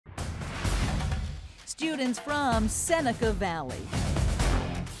students from Seneca Valley,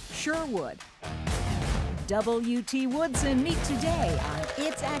 Sherwood, WT Woodson meet today on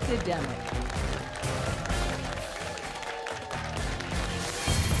It's Academic.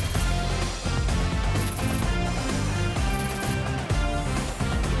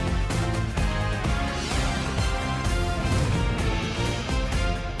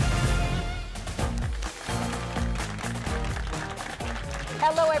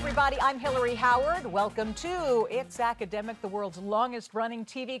 Hello, everybody. I'm Hillary Howard. Welcome to It's Academic, the world's longest-running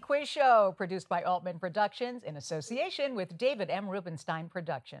TV quiz show, produced by Altman Productions in association with David M. Rubenstein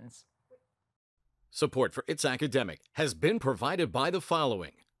Productions. Support for It's Academic has been provided by the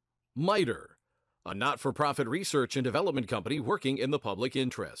following. MITRE, a not-for-profit research and development company working in the public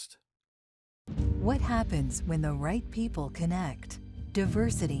interest. What happens when the right people connect?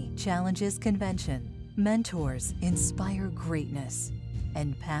 Diversity challenges convention. Mentors inspire greatness.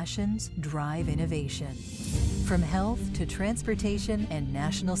 And passions drive innovation. From health to transportation and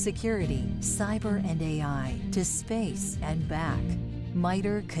national security, cyber and AI, to space and back,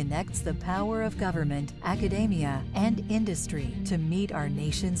 MITRE connects the power of government, academia, and industry to meet our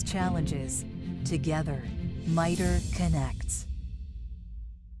nation's challenges. Together, MITRE connects.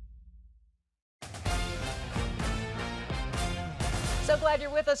 So glad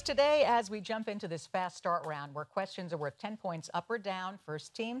you're with us today as we jump into this fast start round where questions are worth 10 points up or down.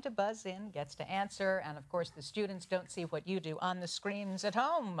 First team to buzz in gets to answer. And of course, the students don't see what you do on the screens at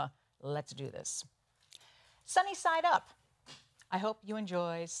home. Let's do this. Sunny side up. I hope you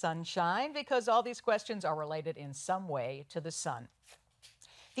enjoy sunshine because all these questions are related in some way to the sun.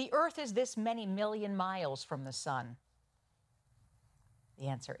 The Earth is this many million miles from the sun. The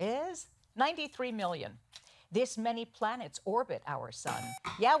answer is 93 million. This many planets orbit our sun.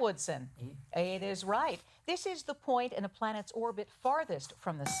 Yeah, Woodson? 8 is right. This is the point in a planet's orbit farthest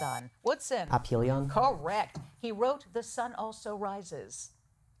from the sun. Woodson? Aphelion. Correct. He wrote The Sun Also Rises.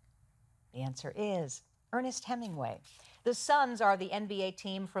 The answer is Ernest Hemingway. The Suns are the NBA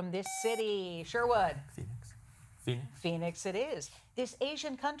team from this city. Sherwood? Phoenix it is. This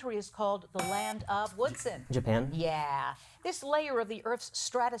Asian country is called the land of Woodson. Japan. Yeah. This layer of the Earth's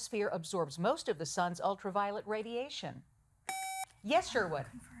stratosphere absorbs most of the sun's ultraviolet radiation. Yes, Sherwood?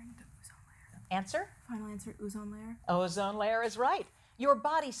 Answer? Final answer, ozone layer. Ozone layer is right. Your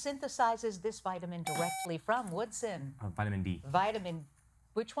body synthesizes this vitamin directly from Woodson. Vitamin D. Vitamin,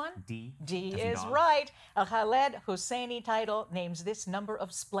 which one? D. D As in is dog. right. A Khaled Hosseini title names this number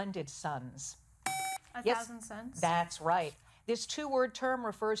of splendid suns. 1,000 suns. That's right. This two-word term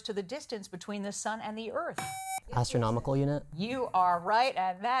refers to the distance between the sun and the Earth. Astronomical unit. You are right,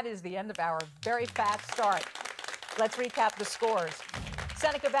 and that is the end of our very fast start. Let's recap the scores.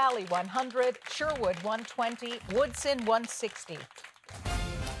 Seneca Valley, 100. Sherwood, 120. Woodson, 160.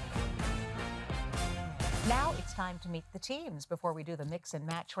 Now it's time to meet the teams before we do the mix and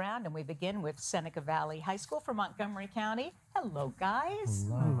match round, and we begin with Seneca Valley High School from Montgomery County. Hello, guys.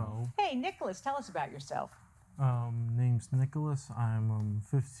 Hello. Hey, Nicholas, tell us about yourself. Name's Nicholas. I'm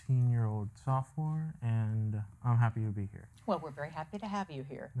a 15-year-old sophomore, and I'm happy to be here. Well, we're very happy to have you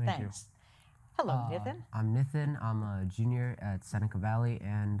here. Thank you. Thanks. Hello, Nathan. I'm Nathan. I'm a junior at Seneca Valley,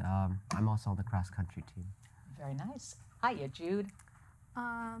 and I'm also on the cross-country team. Very nice. Hiya, Jude.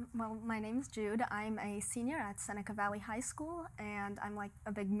 Well, my name's Jude. I'm a senior at Seneca Valley High School, and I'm like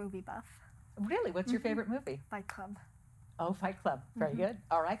a big movie buff. Really? What's your favorite movie? Fight Club. Oh, Fight Club. Very good.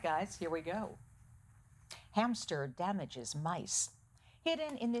 All right, guys, here we go. Hamster damages mice.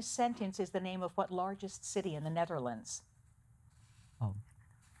 Hidden in this sentence is the name of what largest city in the Netherlands? Oh,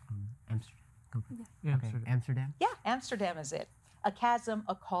 Amsterdam. Yeah, Okay, Amsterdam. Yeah, Amsterdam is it. A chasm,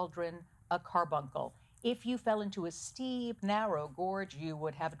 a cauldron, a carbuncle. If you fell into a steep, narrow gorge, you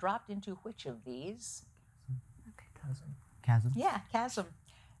would have dropped into which of these? Chasm. Yeah, chasm.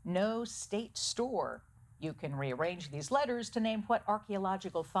 No state store. You can rearrange these letters to name what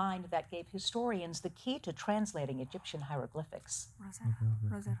archaeological find that gave historians the key to translating Egyptian hieroglyphics.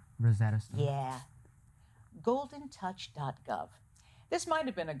 Rosetta Stone. Yeah. GoldenTouch.gov. This might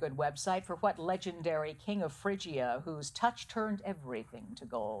have been a good website for what legendary king of Phrygia whose touch turned everything to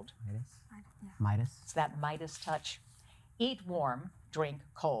gold? Midas. It's that Midas touch. Eat warm, drink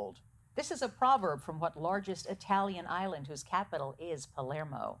cold. This is a proverb from what largest Italian island whose capital is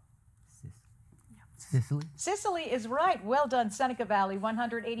Palermo? Sicily. Sicily is right. Well done, Seneca Valley,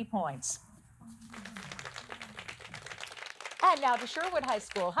 180 points. And now to Sherwood High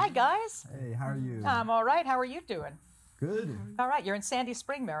School. Hi, guys. Hey, how are you? I'm all right. How are you doing? Good. All right. You're in Sandy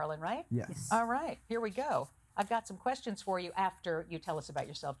Spring, Maryland, right? Yes. All right. Here we go. I've got some questions for you after you tell us about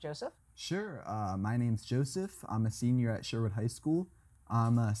yourself, Joseph. Sure. My name's Joseph. I'm a senior at Sherwood High School.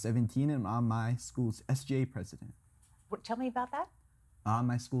 I'm 17 and I'm my school's SJ president. Tell me about that. I'm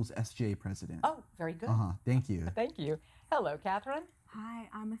my school's SJ president. Oh, very good. Thank you. Thank you. Hello, Catherine. Hi,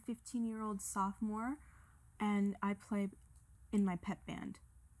 I'm a 15-year-old sophomore, and I play in my pet band.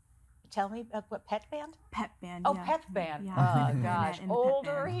 Tell me what pet band? Pet band. Oh, yeah. pet band. Yeah, Oh, gosh.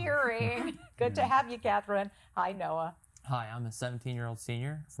 Older hearing. Good to have you, Catherine. Hi, Noah. Hi, I'm a 17-year-old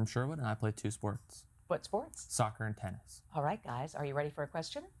senior from Sherwood, and I play 2 sports. What sports? Soccer and tennis. All right, guys. Are you ready for a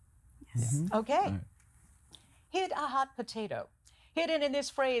question? Yes. Okay. Hid a hot potato. Hidden in this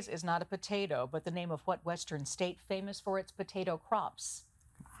phrase is not a potato, but the name of what western state famous for its potato crops?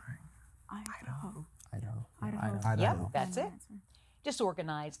 Idaho. Yep, that's it.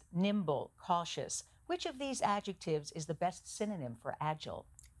 Disorganized, nimble, cautious. Which of these adjectives is the best synonym for agile?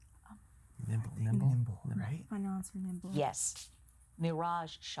 Nimble, right? Final answer, nimble. Yes.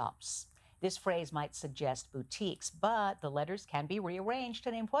 Mirage shops. This phrase might suggest boutiques, but the letters can be rearranged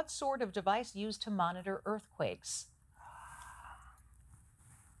to name what sort of device used to monitor earthquakes.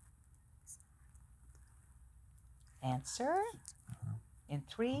 Answer? In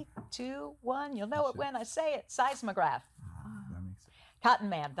 3, 2, 1. You'll know it when I say it. Seismograph. That makes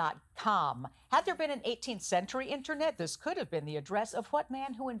sense. Cottonman.com. Had there been an 18th century internet, this could have been the address of what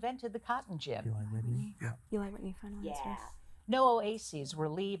man who invented the cotton gin? Eli Whitney, final answer. No oases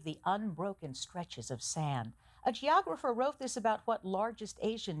relieve the unbroken stretches of sand. A geographer wrote this about what largest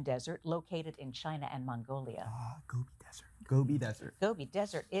Asian desert located in China and Mongolia? Gobi Desert. Gobi Desert. Gobi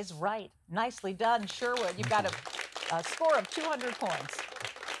Desert is right. Nicely done, Sherwood. You've got a score of 200 points.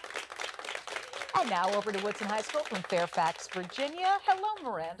 And now over to Woodson High School from Fairfax, Virginia. Hello,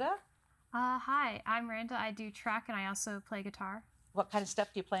 Miranda. Hi, I'm Miranda. I do track and I also play guitar. What kind of stuff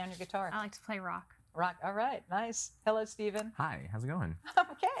do you play on your guitar? I like to play rock. Rock. All right, nice. Hello, Stephen. Hi, how's it going?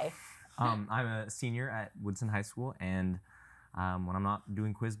 Okay. I'm a senior at Woodson High School, and when I'm not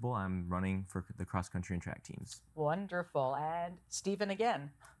doing Quiz Bowl, I'm running for the cross country and track teams. Wonderful. And Stephen again.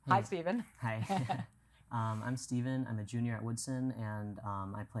 Hi, Stephen. Hi. I'm Stephen. I'm a junior at Woodson, and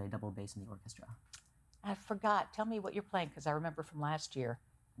I play double bass in the orchestra. I forgot. Tell me what you're playing, because I remember from last year.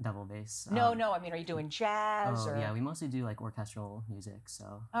 Double bass. No, I mean, are you doing jazz? Oh, or? yeah, we mostly do like orchestral music,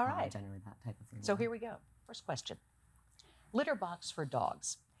 so all right. Generally that type of thing. So here we go. First question. Litter box for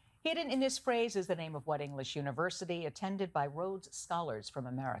dogs. Hidden in this phrase is the name of what English university attended by Rhodes Scholars from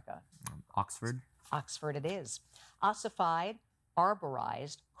America? Oxford. Oxford it is. Ossified,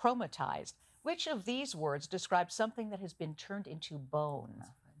 arborized, chromatized. Which of these words describes something that has been turned into bone?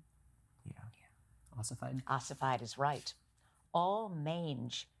 Ossified. Ossified is right. All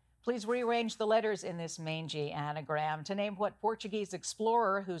mange. Please rearrange the letters in this mangy anagram to name what Portuguese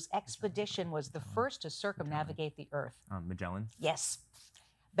explorer whose expedition was the first to circumnavigate the Earth. Magellan. Yes.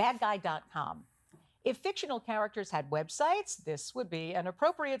 Badguy.com. If fictional characters had websites, this would be an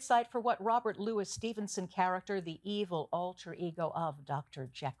appropriate site for what Robert Louis Stevenson character, the evil alter ego of Dr.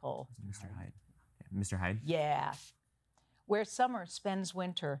 Jekyll? Mr. Hyde. Mr. Hyde? Yeah. Where summer spends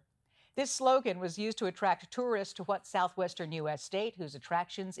winter. This slogan was used to attract tourists to what southwestern U.S. state whose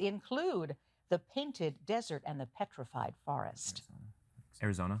attractions include the Painted Desert and the Petrified Forest?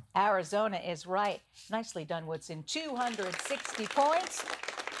 Arizona. Arizona is right. Nicely done, Woodson. 260 points.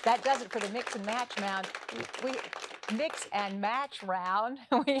 That does it for the mix and match round. Mix and match round.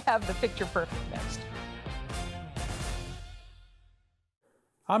 We have the picture perfect next.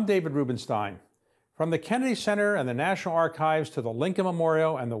 I'm David Rubenstein. From the Kennedy Center and the National Archives to the Lincoln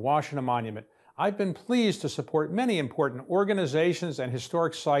Memorial and the Washington Monument, I've been pleased to support many important organizations and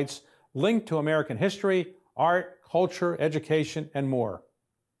historic sites linked to American history, art, culture, education, and more.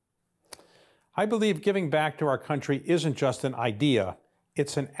 I believe giving back to our country isn't just an idea,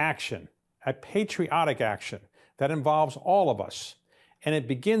 it's an action, a patriotic action that involves all of us. And it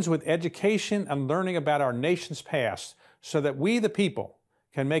begins with education and learning about our nation's past so that we, the people,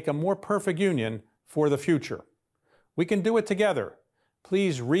 can make a more perfect union for the future. We can do it together.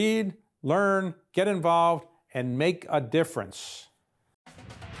 Please read, learn, get involved, and make a difference.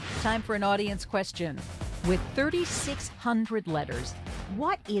 Time for an audience question. With 3,600 letters,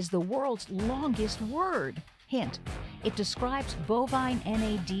 what is the world's longest word? Hint, it describes bovine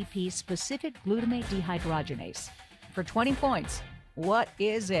NADP specific glutamate dehydrogenase. For 20 points, what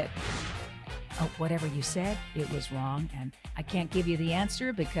is it? Oh, whatever you said, it was wrong, and I can't give you the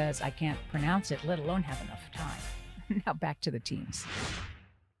answer because I can't pronounce it, let alone have enough time. Now back to the teams.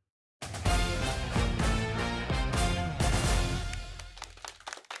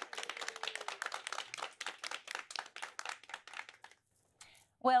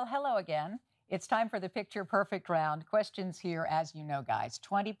 Well, hello again. It's time for the picture perfect round. Questions here, as you know, guys.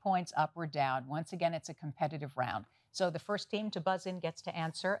 20 points up or down. Once again, it's a competitive round. So the first team to buzz in gets to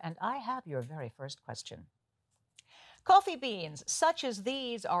answer, and I have your very first question. Coffee beans such as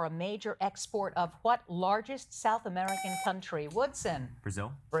these are a major export of what largest South American country? Woodson.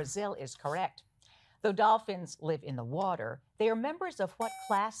 Brazil. Brazil is correct. Though dolphins live in the water, they are members of what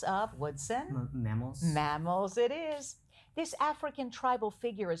class of? Woodson? Mammals. Mammals it is. This African tribal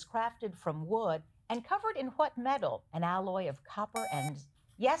figure is crafted from wood and covered in what metal? An alloy of copper and,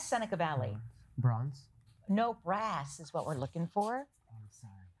 yes, Seneca Valley. Bronze. No, brass is what we're looking for. I'm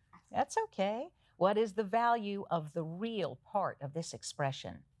sorry. That's okay. What is the value of the real part of this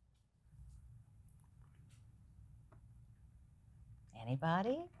expression?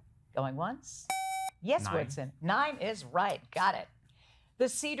 Anybody? Going once? Yes, 9. Woodson. 9 is right. Got it. The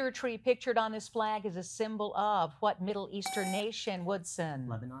cedar tree pictured on this flag is a symbol of what Middle Eastern nation, Woodson?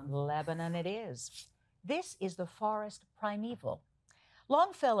 Lebanon. Lebanon it is. This is the forest primeval.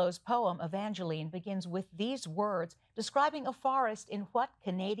 Longfellow's poem Evangeline begins with these words describing a forest in what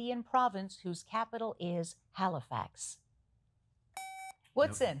Canadian province whose capital is Halifax?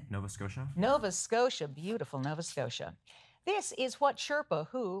 Woodson. Nova Scotia. Nova Scotia, beautiful Nova Scotia. This is what Sherpa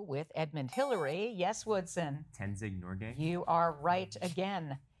who, with Edmund Hillary, yes, Woodson. Tenzing Norgay. You are right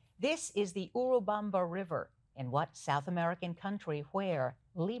again. This is the Urubamba River in what South American country where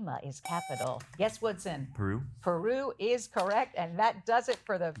Lima is capital? Yes, Woodson. Peru. Peru is correct, and that does it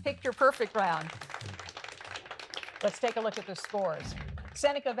for the Picture Perfect round. Let's take a look at the scores.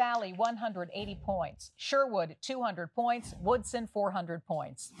 Seneca Valley, 180 points. Sherwood, 200 points. Woodson, 400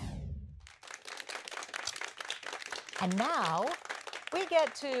 points. And now we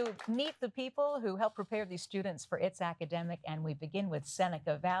get to meet the people who help prepare these students for It's Academic, and we begin with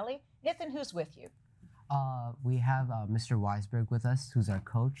Seneca Valley. Nathan, who's with you? We have Mr. Weisberg with us, who's our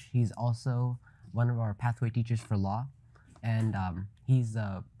coach. He's also one of our pathway teachers for law, and he's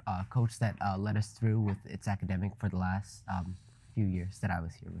the coach that led us through with It's Academic for the last few years that I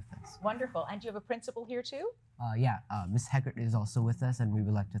was here with us. Wonderful. And do you have a principal here too? Yeah, Ms. Heckert is also with us, and we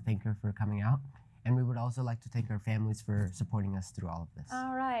would like to thank her for coming out. And we would also like to thank our families for supporting us through all of this.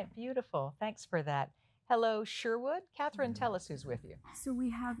 All right, beautiful. Thanks for that. Hello, Sherwood. Catherine, tell us who's with you. So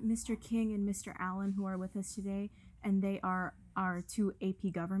we have Mr. King and Mr. Allen who are with us today, and they are our 2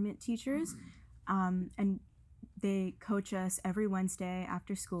 AP government teachers. And they coach us every Wednesday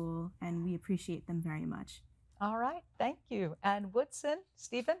after school, and we appreciate them very much. All right, thank you. And Woodson,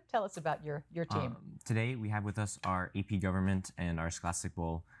 Stephen, tell us about your team. Today we have with us our AP government and our Scholastic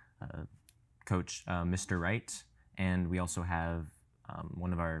Bowl coach, Mr. Wright, and we also have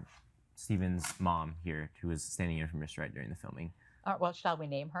one of our Stephen's mom here, who was standing in for Mr. Wright during the filming. All right, well, shall we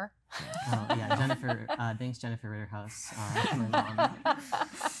name her? Yeah, Jennifer. Thanks, Jennifer Ritterhouse. My mom.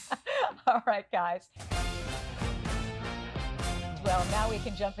 All right, guys. Well, now we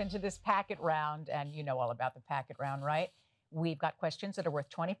can jump into this packet round, and you know all about the packet round, right? We've got questions that are worth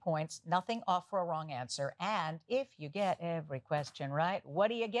 20 points, nothing off for a wrong answer, and if you get every question right, what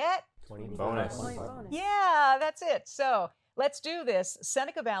do you get? 20 bonus. Yeah, that's it. So let's do this.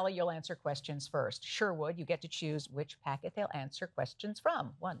 Seneca Valley, you'll answer questions first. Sherwood, you get to choose which packet they'll answer questions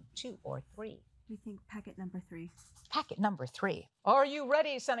from. 1, 2, or 3. We think packet number 3. Packet number 3. Are you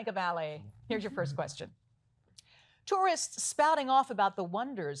ready, Seneca Valley? Here's your first question. Tourists spouting off about the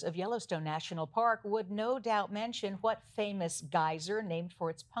wonders of Yellowstone National Park would no doubt mention what famous geyser named for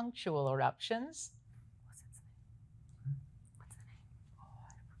its punctual eruptions?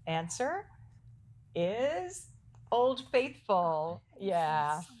 Answer is Old Faithful.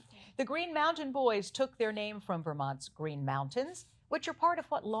 Yeah. The Green Mountain Boys took their name from Vermont's Green Mountains, which are part of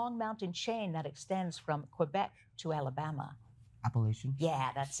what long mountain chain that extends from Quebec to Alabama? Appalachian? Yeah,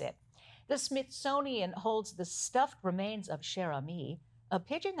 that's it. The Smithsonian holds the stuffed remains of Cher Ami, a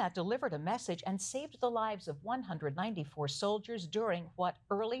pigeon that delivered a message and saved the lives of 194 soldiers during what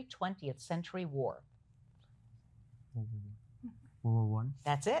early 20th century war? World War I?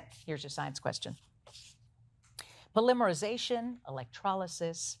 That's it. Here's your science question. Polymerization,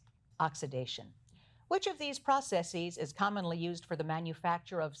 electrolysis, oxidation. Which of these processes is commonly used for the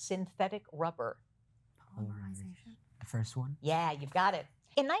manufacture of synthetic rubber? Polymerization. The first one? Yeah, you've got it.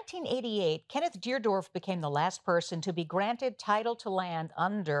 In 1988, Kenneth Deardorff became the last person to be granted title to land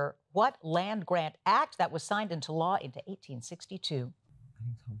under what land grant act that was signed into law into 1862? I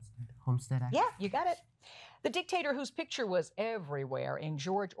think it's Homestead Act. Yeah, you got it. The dictator whose picture was everywhere in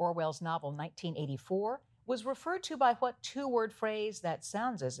George Orwell's novel 1984 was referred to by what 2-word phrase that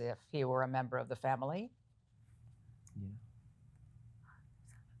sounds as if he were a member of the family? Yeah.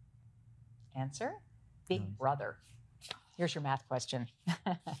 Answer? Big Brother. Here's your math question.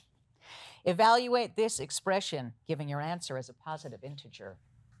 Evaluate this expression, giving your answer as a positive integer.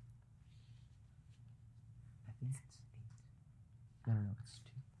 I think it's No, it's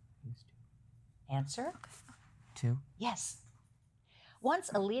 2. He's 2. Answer? 2. Yes.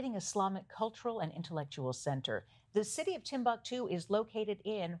 Once a leading Islamic cultural and intellectual center, the city of Timbuktu is located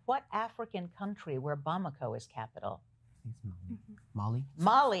in what African country where Bamako is capital? Mali.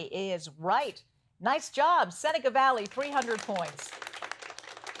 Mali is right. Nice job. Seneca Valley, 300 points.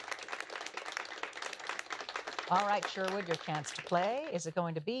 All right, Sherwood, your chance to play. Is it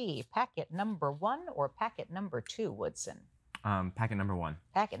going to be packet number 1 or packet number 2, Woodson? Packet number 1.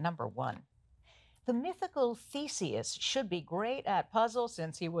 Packet number 1. The mythical Theseus should be great at puzzles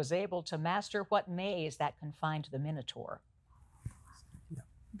since he was able to master what maze that confined the Minotaur?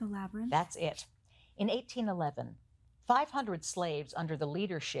 The labyrinth. That's it. In 1811, 500 slaves under the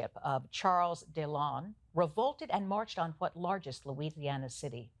leadership of Charles Delon revolted and marched on what largest Louisiana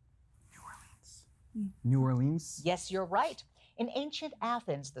city? New Orleans? Yes, you're right. In ancient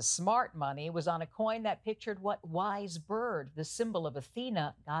Athens, the smart money was on a coin that pictured what wise bird, the symbol of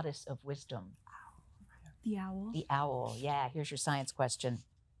Athena, goddess of wisdom? The owl. The owl, yeah. Here's your science question.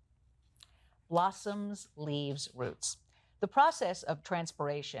 Blossoms, leaves, roots. The process of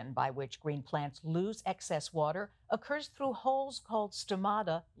transpiration by which green plants lose excess water occurs through holes called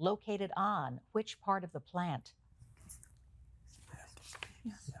stomata located on which part of the plant?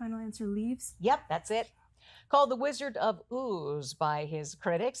 Yeah. Final answer, leaves. Yep, that's it. Called the Wizard of Ooze by his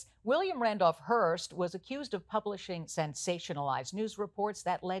critics, William Randolph Hearst was accused of publishing sensationalized news reports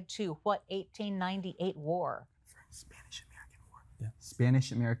that led to what 1898 war? Spanish-American War. Yeah.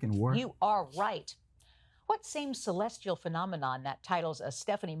 Spanish-American War? You are right. What same celestial phenomenon that titles a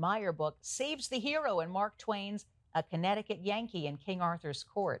Stephanie Meyer book saves the hero in Mark Twain's A Connecticut Yankee in King Arthur's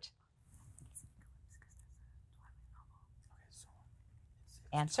Court?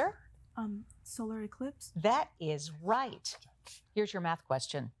 Answer? Solar eclipse. That is right. Here's your math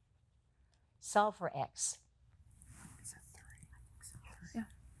question. Solve for x. Is it 3? Yeah.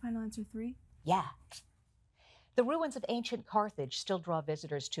 Final answer, 3. Yeah. The ruins of ancient Carthage still draw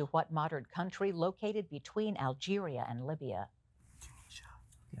visitors to what modern country located between Algeria and Libya?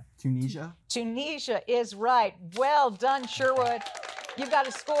 Tunisia? Tunisia is right. Well done, Sherwood. You've got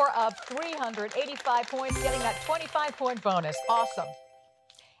a score of 385 points, getting that 25-point bonus. Awesome.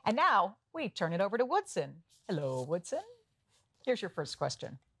 And now we turn it over to Woodson. Hello, Woodson. Here's your first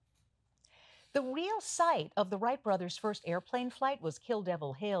question. The real site of the Wright brothers' first airplane flight was Kill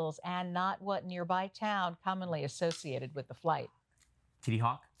Devil Hills and not what nearby town commonly associated with the flight? Kitty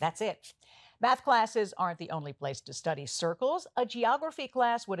Hawk? That's it. Math classes aren't the only place to study circles. A geography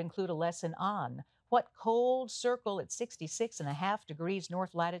class would include a lesson on what cold circle at 66.5 degrees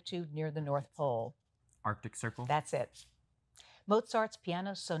north latitude near the North Pole? Arctic Circle? That's it. Mozart's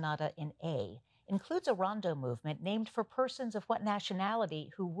Piano Sonata in A includes a rondo movement named for persons of what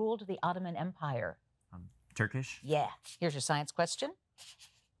nationality who ruled the Ottoman Empire? Turkish? Yeah. Here's your science question.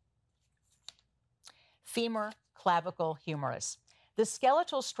 Femur, clavicle, humerus. The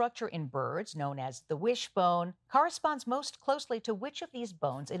skeletal structure in birds, known as the wishbone, corresponds most closely to which of these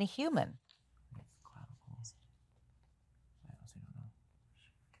bones in a human?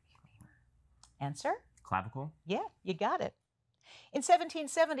 Answer? Clavicle? Yeah, you got it. In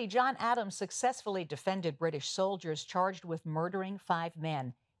 1770, John Adams successfully defended British soldiers charged with murdering 5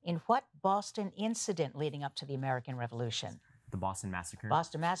 men. In what Boston incident leading up to the American Revolution? The Boston Massacre?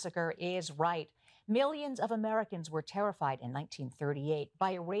 Boston Massacre is right. Millions of Americans were terrified in 1938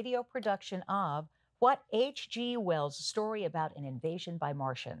 by a radio production of what H.G. Wells' story about an invasion by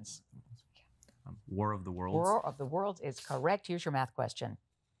Martians? War of the Worlds? War of the Worlds is correct. Here's your math question.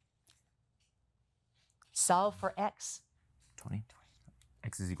 Solve for x. 20.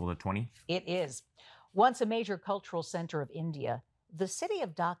 X is equal to 20? It is. Once a major cultural center of India, the city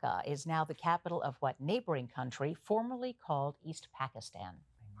of Dhaka is now the capital of what neighboring country formerly called East Pakistan?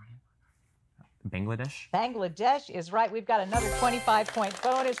 Bangladesh? Bangladesh is right. We've got another 25-point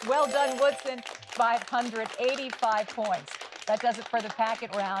bonus. Well done, Woodson. 585 points. That does it for the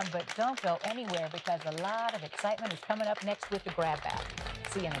packet round, but don't go anywhere because a lot of excitement is coming up next with the grab bag.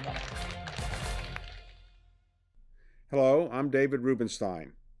 See you in a minute. Hello, I'm David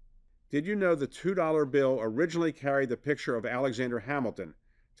Rubenstein. Did you know the $2 bill originally carried the picture of Alexander Hamilton?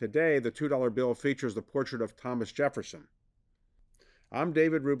 Today, the $2 bill features the portrait of Thomas Jefferson. I'm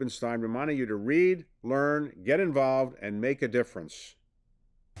David Rubenstein, reminding you to read, learn, get involved, and make a difference.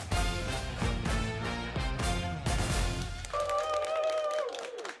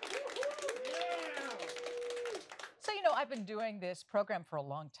 So, you know, I've been doing this program for a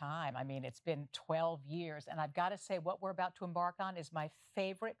long time. I mean, it's been 12 years, and I've got to say what we're about to embark on is my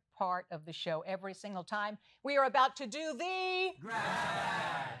favorite part of the show every single time. We are about to do the... Grad!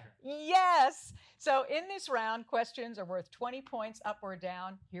 Yes! So in this round, questions are worth 20 points up or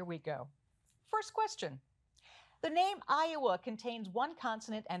down. Here we go. First question. The name Iowa contains one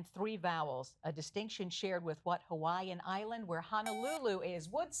consonant and 3 vowels, a distinction shared with what Hawaiian island where Honolulu is?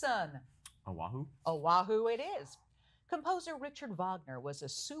 Woodson. Oahu? Oahu it is. Composer Richard Wagner was a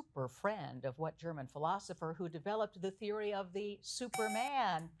super friend of what German philosopher who developed the theory of the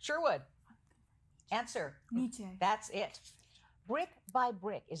Superman? Sherwood. Answer. Nietzsche. That's it. Brick by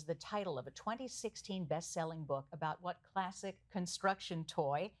Brick is the title of a 2016 best-selling book about what classic construction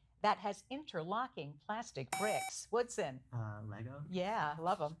toy that has interlocking plastic bricks? Woodson. Lego? Yeah,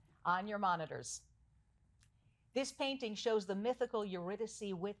 love them. On your monitors. This painting shows the mythical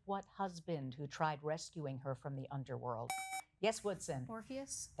Eurydice with what husband who tried rescuing her from the underworld? Yes, Woodson.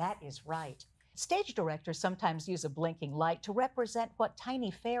 Orpheus. That is right. Stage directors sometimes use a blinking light to represent what tiny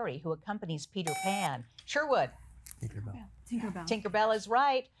fairy who accompanies Peter Pan? Sherwood. Tinkerbell. Tinkerbell. Tinkerbell is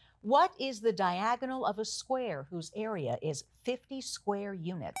right. What is the diagonal of a square whose area is 50 square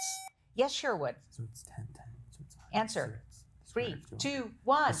units? Yes, Sherwood. So it's 10, 10. So it's 100. Answer. So 3, 2,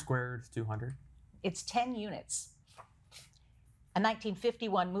 1. A squared is 200. It's 10 units. A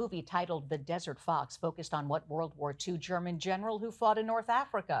 1951 movie titled The Desert Fox focused on what World War II German general who fought in North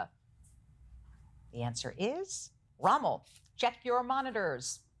Africa? The answer is Rommel. Check your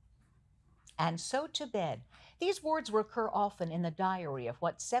monitors. And so to bed. These words recur often in the diary of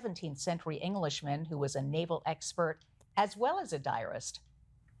what 17th century Englishman who was a naval expert as well as a diarist?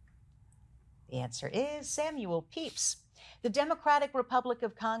 The answer is Samuel Pepys. The Democratic Republic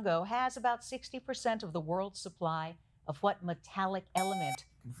of Congo has about 60% of the world's supply of what metallic element?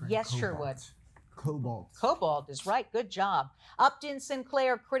 Yes, Cobalt. Sherwood. Cobalt. Cobalt is right. Good job. Upton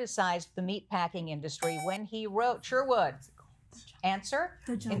Sinclair criticized the meatpacking industry when he wrote Sherwood. Answer?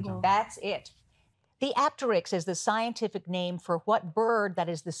 The Jungle. That's it. The apteryx is the scientific name for what bird that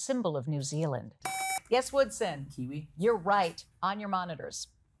is the symbol of New Zealand? Yes, Woodson. Kiwi. You're right. On your monitors.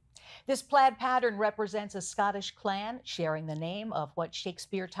 This plaid pattern represents a Scottish clan sharing the name of what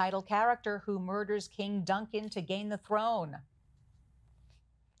Shakespeare title character who murders King Duncan to gain the throne?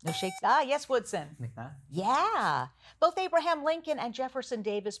 No Shakespeare. Yes, Woodson. Macbeth. Yeah. Both Abraham Lincoln and Jefferson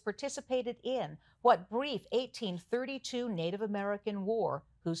Davis participated in what brief 1832 Native American war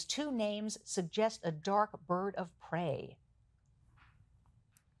whose 2 names suggest a dark bird of prey?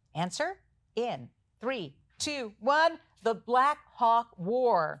 Answer? In 3, 2, 1. The Black Hawk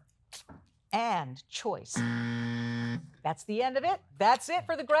War. And choice. That's the end of it. That's it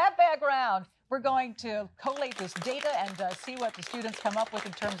for the grab bag round. We're going to collate this data and see what the students come up with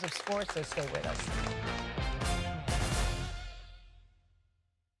in terms of scores, so stay with us.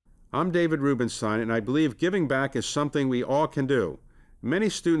 I'm David Rubenstein, and I believe giving back is something we all can do. Many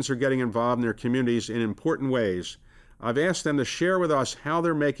students are getting involved in their communities in important ways. I've asked them to share with us how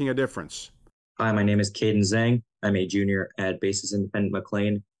they're making a difference. Hi, my name is Caden Zhang. I'm a junior at Basis Independent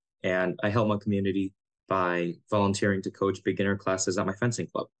McLean, and I help my community by volunteering to coach beginner classes at my fencing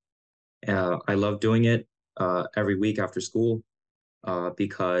club. I love doing it every week after school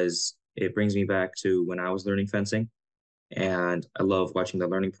because it brings me back to when I was learning fencing, and I love watching the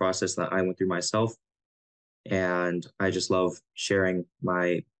learning process that I went through myself, and I just love sharing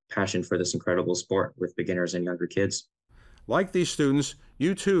my passion for this incredible sport with beginners and younger kids. Like these students,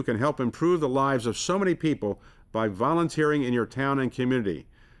 you too can help improve the lives of so many people by volunteering in your town and community.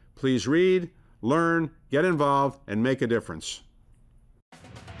 Please read, learn, get involved, and make a difference.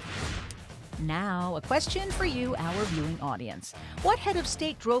 Now, a question for you, our viewing audience. What head of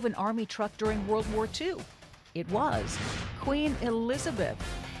state drove an army truck during World War II? It was Queen Elizabeth.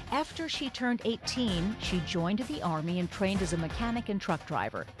 After she turned 18, she joined the army and trained as a mechanic and truck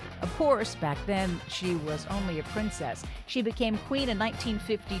driver. Of course, back then, she was only a princess. She became queen in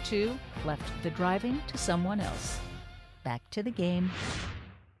 1952, left the driving to someone else. Back to the game.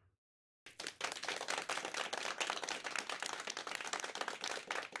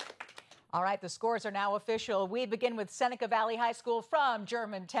 All right, the scores are now official. We begin with Seneca Valley High School from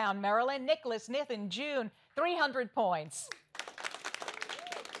Germantown, Maryland. Nicholas Nith June, 300 points.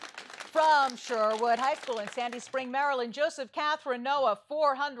 From Sherwood High School in Sandy Spring, Maryland, Joseph Catherine Noah,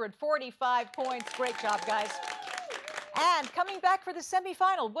 445 points. Great job, guys. And coming back for the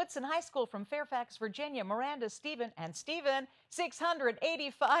semifinal, Woodson High School from Fairfax, Virginia, Miranda, Stephen,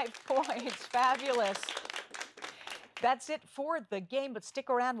 685 points. Fabulous. That's it for the game, but stick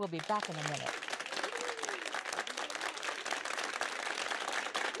around. We'll be back in a minute.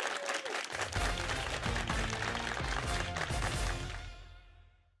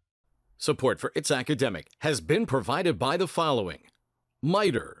 Support for It's Academic has been provided by the following.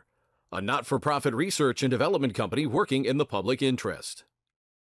 MITRE, a not-for-profit research and development company working in the public interest.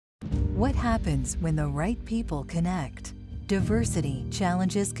 What happens when the right people connect? Diversity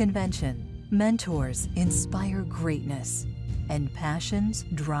challenges convention. Mentors inspire greatness. And passions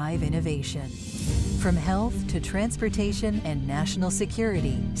drive innovation. From health to transportation and national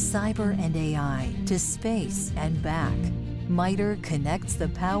security, cyber and AI, to space and back, MITRE connects the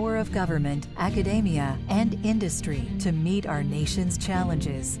power of government, academia, and industry to meet our nation's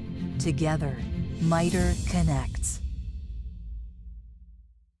challenges. Together, MITRE connects.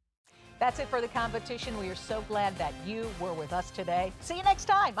 That's it for the competition. We are so glad that you were with us today. See you next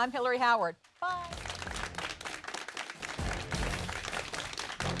time. I'm Hillary Howard. Bye.